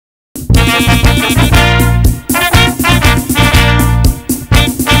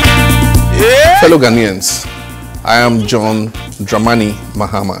Fellow Ghanaians, I am John Dramani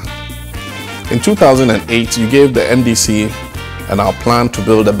Mahama. In 2008, you gave the NDC and our plan to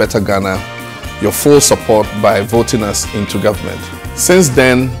build a better Ghana your full support by voting us into government. Since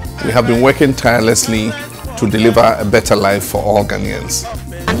then, we have been working tirelessly to deliver a better life for all Ghanaians.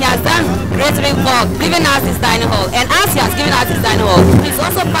 And he has done great work, giving us his dining hall. And as he has given us his dining hall, he's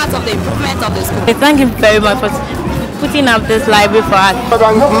also part of the improvement of the school. We thank him very much for putting up this library for us.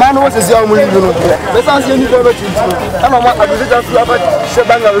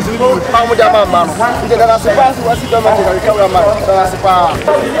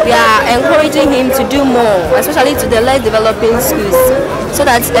 We are encouraging him to do more, especially to the less developing schools, so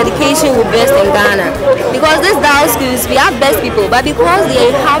that education will best in Ghana. Because these down schools, we have best people, but because they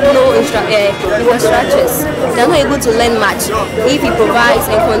have no infrastructures, they're not able to learn much. If he provides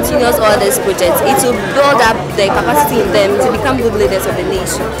and continues all these projects, it will build up the capacity in them to become good leaders of the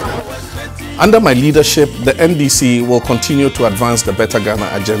nation. Under my leadership, the NDC will continue to advance the Better Ghana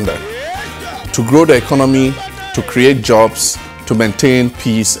agenda, to grow the economy, to create jobs, to maintain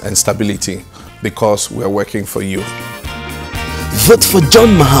peace and stability, because we are working for you. Vote for John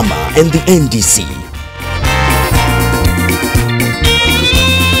Mahama and the NDC.